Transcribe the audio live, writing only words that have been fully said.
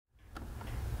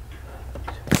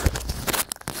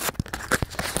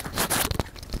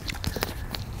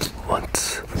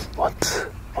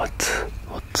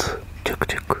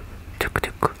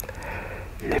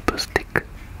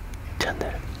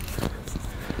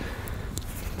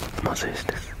まさです。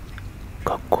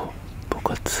学校、部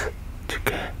活、受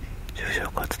験、就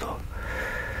職活動、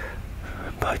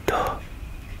バイト、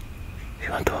仕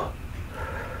事、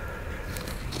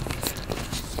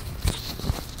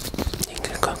人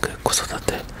間関係、子育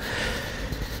て、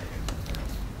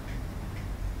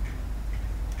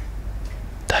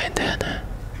大変だよね。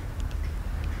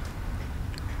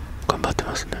頑張って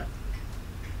ますね。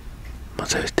ま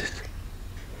さです。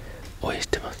応援し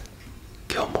てます。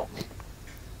今日も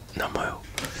名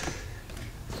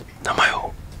前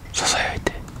をささやい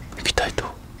ていきたいと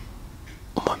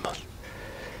思います。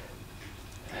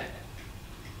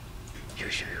よ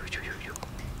いしょよいしょよいしょ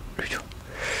よいしょ。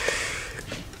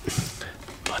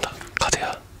まだ風邪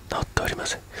は治っておりま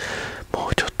せん。も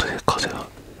うちょっとで風邪は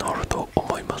治ると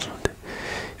思いますので、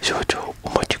症状をお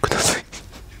待ちください。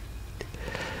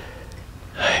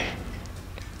はい。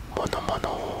も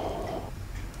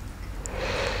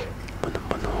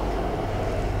の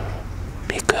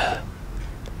ミク、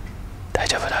大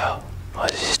丈夫だよ。安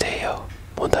心していいよ。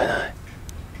問題ない。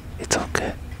It's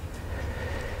okay。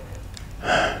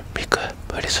ミク、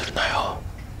無理するなよ。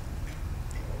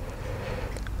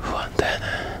不安だよね。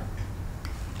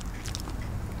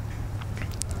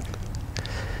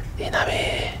いなみ、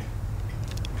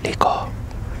リコ、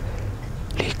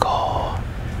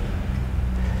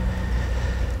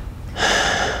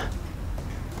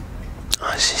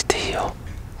安心していいよ。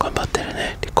頑張ってる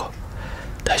ね、リコ。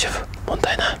大丈夫、問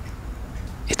題ない。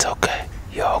It's okay,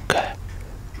 you're okay。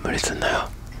無理すんなよ。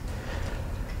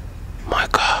お前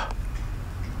か。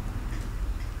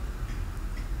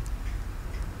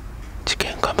受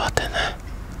験頑張ってね。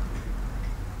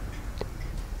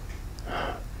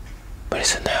無理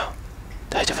すんなよ。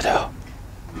大丈夫だよ。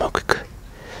うまくいく。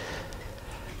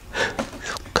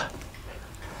そっか。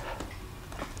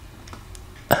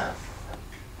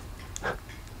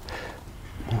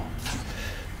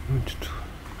ちょっと。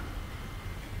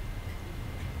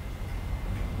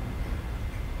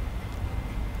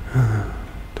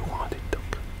どこまで行ったっ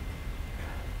け。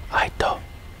開いた。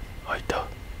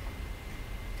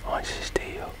安心して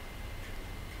いいよ。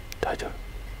大丈夫。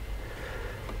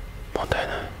問題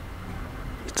ない。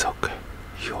It's okay.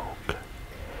 You're okay。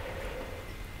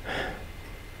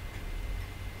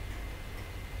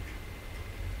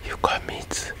床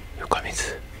水。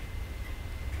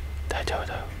大丈夫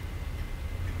だよ。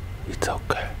It's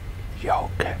okay. You're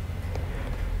okay。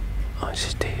安心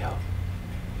していいよ。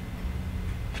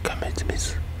床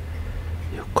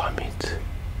水。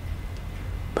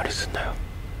無理すんなよ。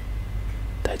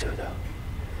大丈夫だよ。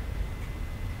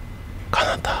か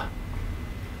なた、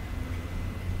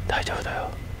大丈夫だよ。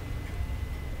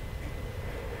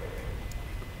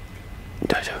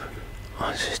大丈夫。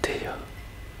安心していいよ。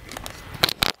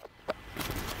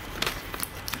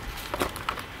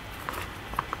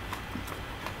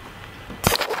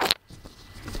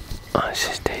安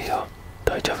心していいよ。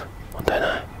大丈夫。問題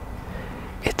ない。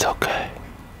It's okay.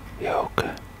 You're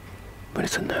okay。無理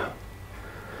すんなよ。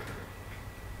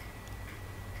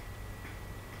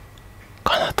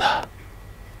かなた、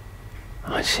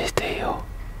安心していいよ。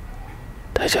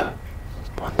大丈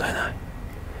夫。問題ない。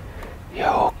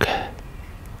You're okay。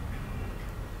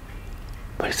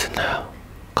無理すんなよ。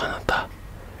かなた。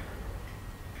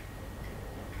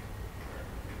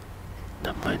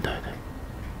名前ないね。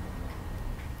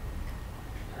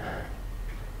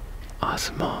ア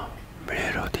スマ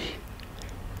メロディ。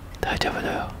大丈夫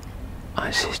だよ。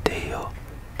安心していいよ。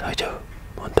大丈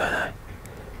夫。問題ない。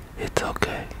It's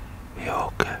okay. You're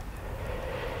okay。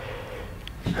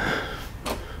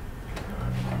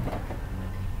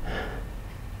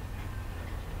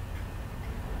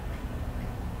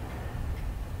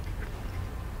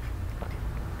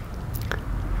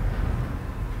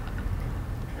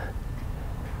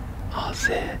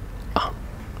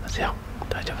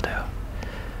大丈夫だよ。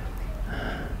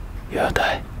容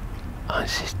体、安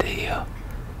心していいよ。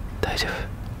大丈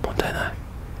夫。問題ない。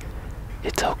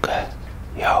It's okay.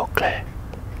 You're okay。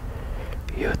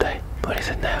容体、無理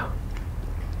すんなよ。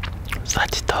サ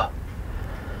チと、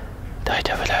大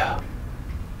丈夫だよ。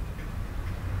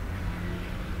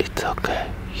It's okay.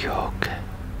 You're okay。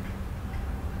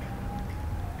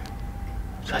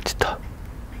サチと、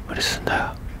無理すんな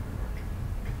よ。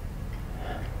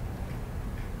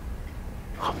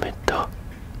ハメット、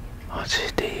安心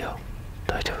していいよ。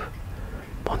大丈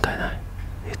夫。問題ない。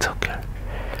It's okay.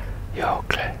 You're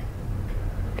okay。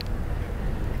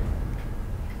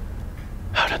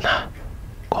春菜、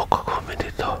合格おめ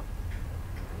でと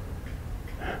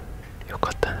う。よ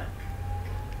かったね。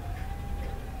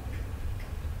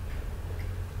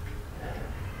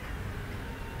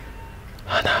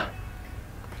花、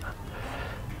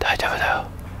大丈夫だよ。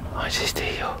安心し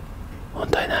ていいよ。問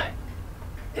題ない。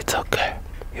It's okay.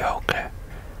 You're okay.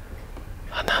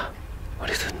 花、無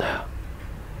理すんなよ。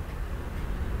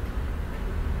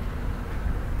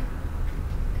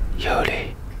よ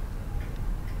り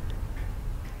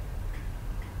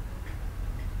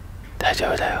大丈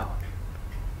夫だよ。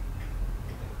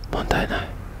問題ない。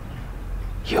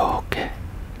You're okay.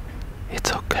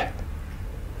 It's okay.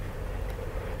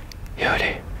 よ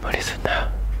り無理すんなよ。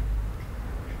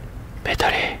メ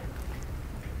タリー、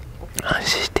安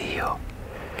心していいよ。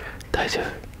大丈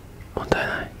夫。問題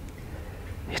ない。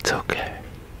It's okay.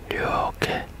 You're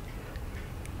okay.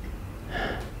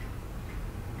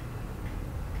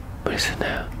 無理すんな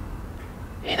よ。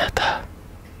ひなた、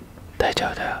大丈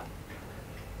夫だよ。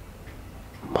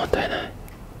問題ない。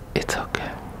It's okay.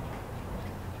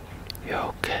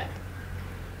 You're okay.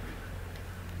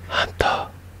 ハント、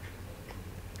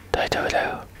大丈夫だ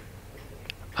よ。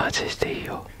安心していい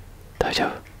よ。大丈夫。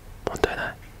問題な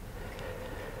い。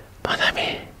マナミ、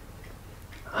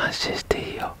安心して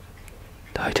いいよ。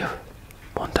大丈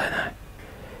夫。問題ない。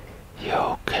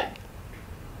You're okay.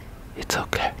 It's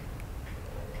okay.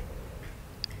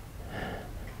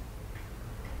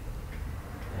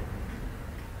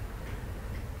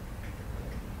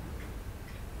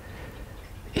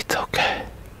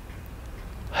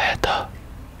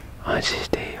 安心し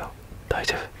ていいよ。大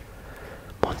丈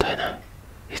夫。問題ない。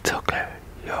It's okay.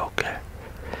 You're okay.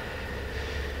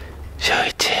 週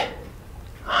一、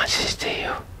安心していい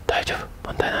よ。大丈夫。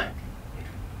問題ない。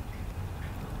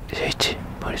週一、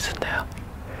無理すんなよ。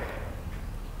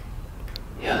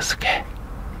陽介、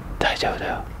大丈夫だ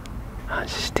よ。安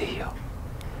心していいよ。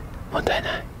問題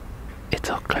ない。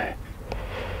It's okay.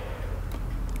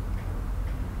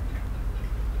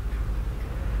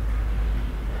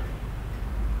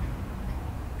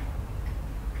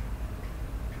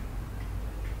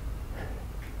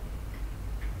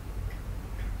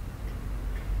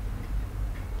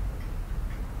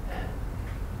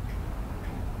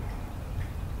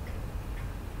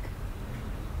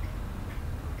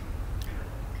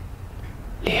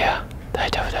 リア、大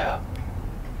丈夫だよ。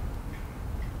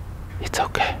It's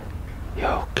okay.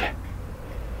 You're okay.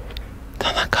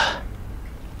 田中、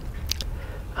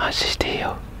安心していい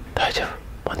よ。大丈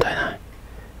夫。問題ない。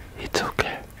It's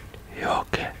okay. You're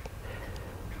okay.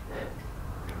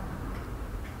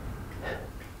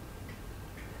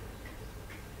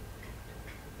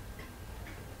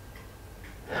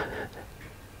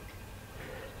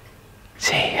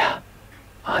 深夜、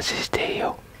安心していい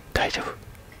よ。大丈夫。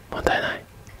問題ない。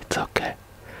It's okay.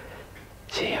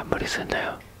 深夜無理すんな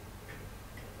よ。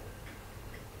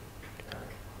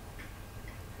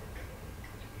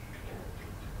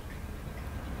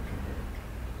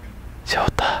翔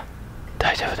太、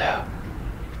大丈夫だよ。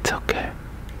It's okay.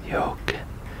 You're okay.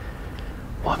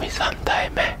 もみ3代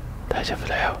目、大丈夫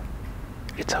だよ。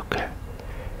It's okay.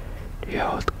 You're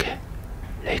okay.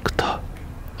 レイクと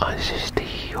安心して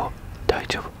いいよ。大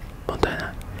丈夫。問題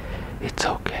ない。It's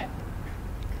okay.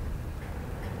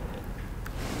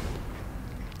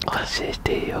 安心し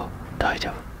ていいよ。大丈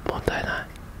夫。問題な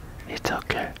い。It's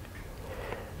okay.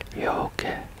 You're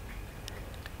okay.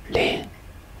 リン、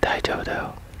大丈夫だ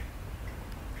よ。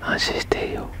安心して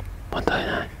いいよ。問題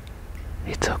ない。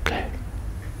It's okay.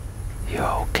 You're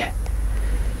okay.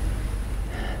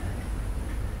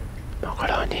 マカ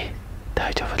ロニ、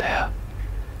大丈夫だよ。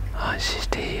安心し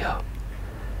ていいよ。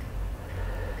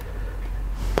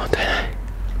問題ない。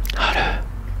春、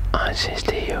安心し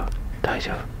ていいよ。大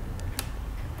丈夫。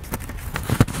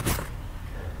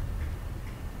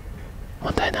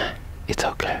問題ない。It's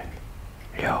okay.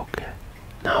 You're okay.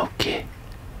 直樹、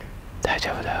大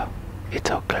丈夫だよ。It's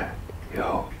okay.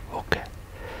 You're okay.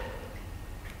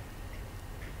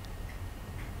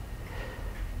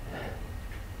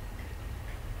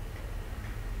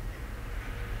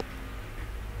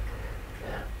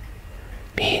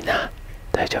 みんな、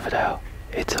大丈夫だよ。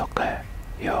It's okay.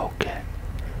 You're okay.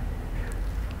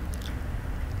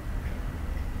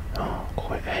 こ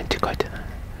こ返事書いてない。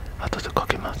後で書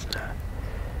きますね。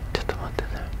ちょっと待って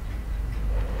ね。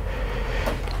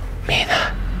みん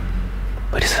な、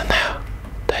無理すんなよ。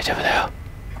大丈夫だよ。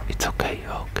It's okay.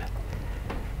 You're okay.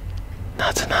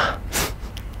 なずな、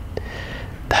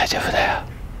大丈夫だよ。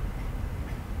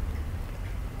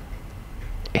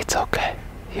It's okay.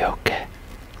 You're okay.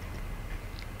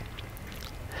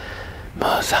 ム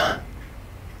ーさん、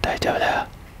大丈夫だよ。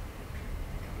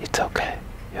It's okay.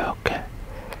 You're okay.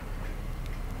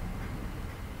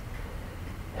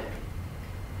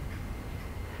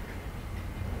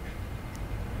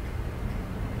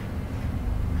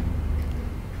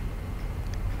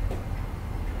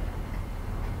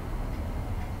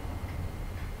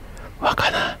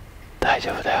 若菜、大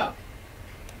丈夫だよ。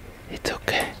It's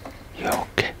okay. You're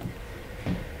okay.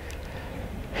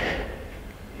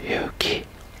 勇気、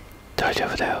大丈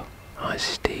夫だよ。安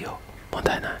心していいよ。問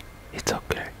題ない。It's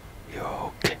okay. You're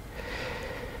okay.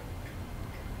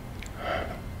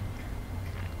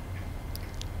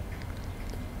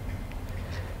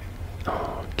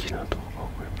 昨日動画を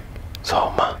そう、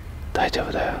まあ大丈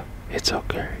夫だよ。It's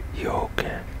okay. You're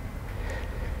okay.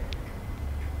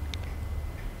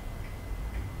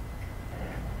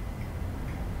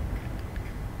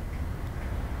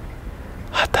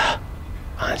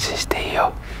 安心していい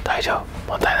よ。大丈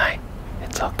夫。問題ない。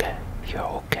It's okay. You're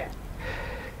okay.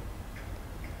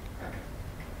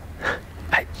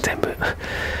 はい、全部。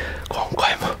今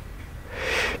回も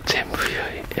全部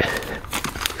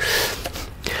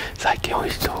最近多い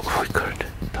人多いからね。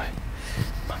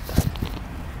また。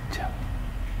じゃあ。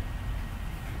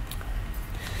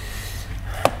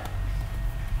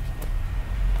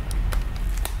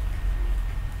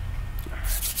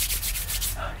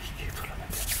引き取らなき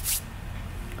ゃ。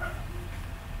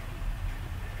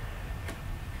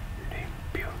臨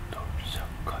病と社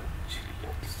会人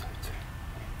列再生。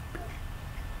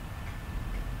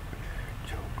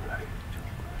上ぐらい。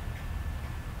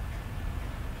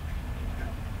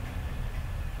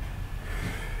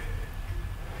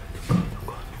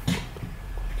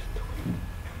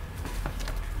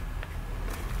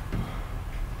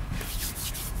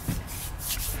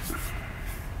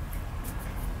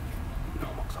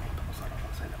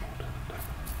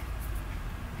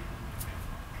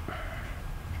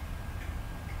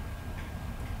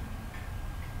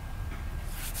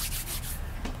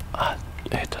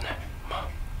まあ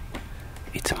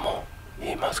いつも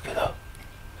言いますけど、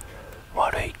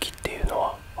悪い気っていうの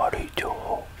は悪い情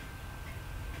報、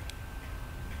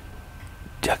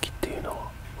邪気っていうの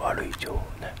は悪い情報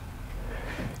ね。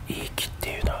いい気って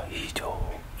いうのはいい情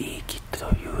報。いい気と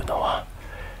いうのは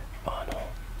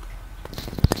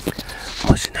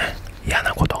もしね嫌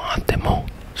なことがあっても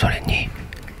それに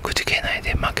くじけない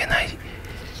で負けない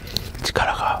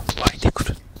力が湧いてく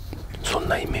る、そん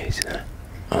なイメージね。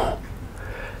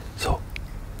そう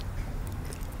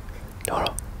だか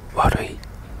ら悪い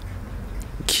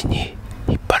気に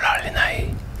引っ張られない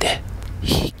で、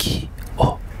いい気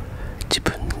を自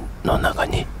分の中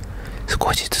に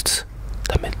少しずつ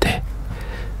溜めて、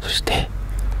そして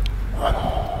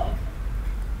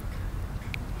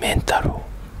メンタルを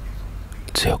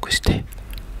強くして、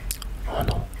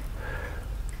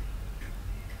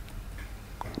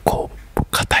こう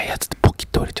硬いやつでポキッ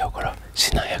と折れちゃうから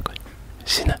しなやかに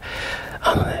しない。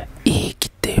いい気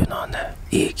っていうのはね、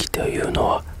いい気というの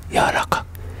は柔らか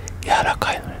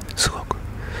いのね、すごく。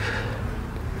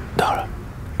だから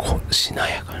こうしな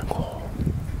やかに、こ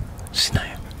うしな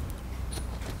やかに。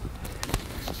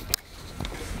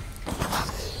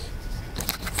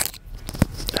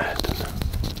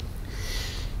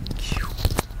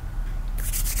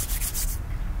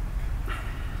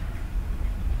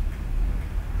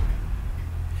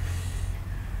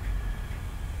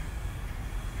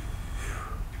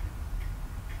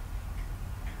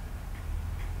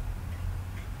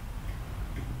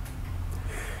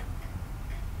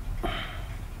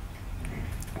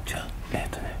じゃあ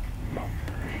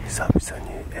久々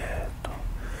に2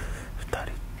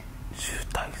人集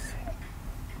大成。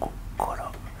こっか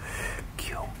ら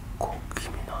気をこう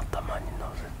君の頭に乗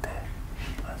せて、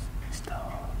下を向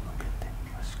けて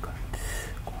足から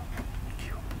こう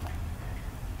気を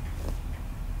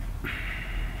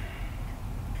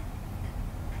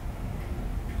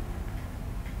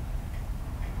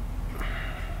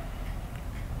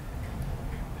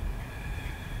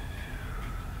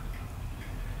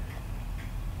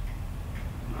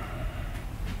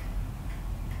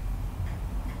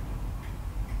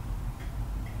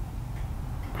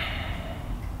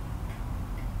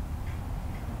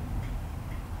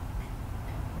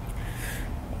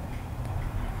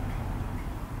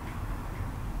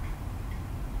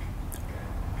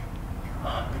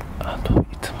あとい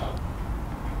つも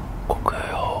呼吸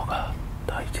が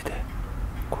大事で、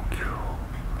呼吸を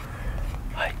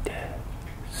吐いて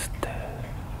吸って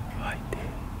吐いて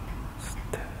吸っ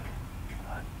て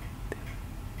吐いて吸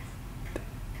って、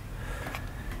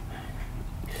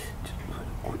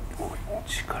こっ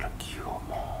ちから気を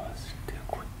回して、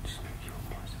こっちの気を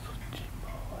回して、そっち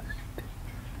回して、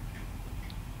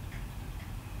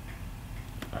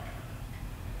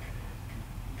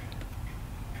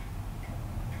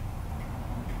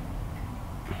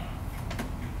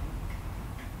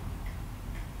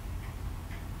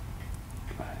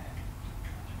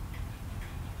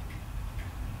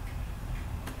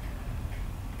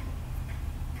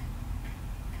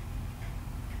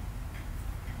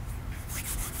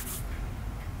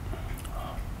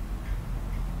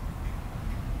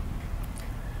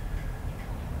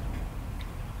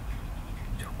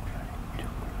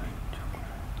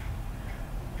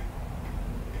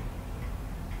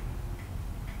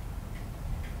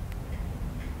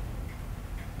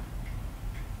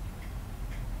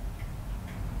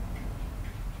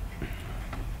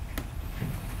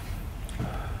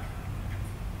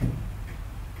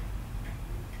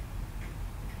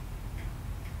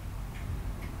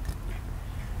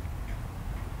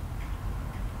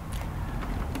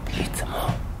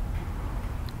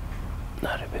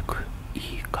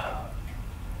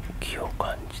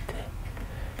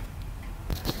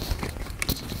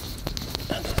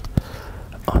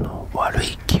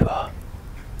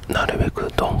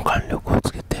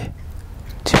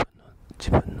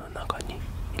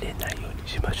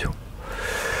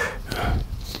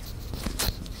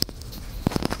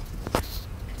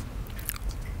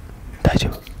大丈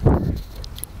夫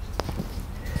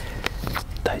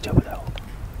大丈夫だよ、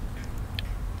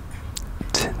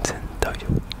全然大丈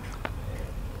夫。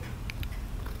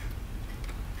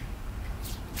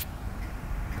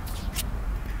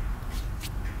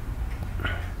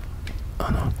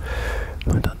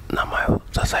また名前を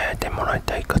ささやいてもらい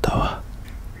たい方は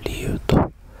理由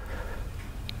と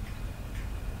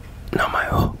名前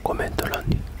をコメント欄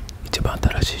に、一番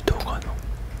新しい動画の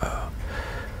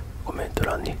コメント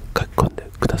欄に書き込んで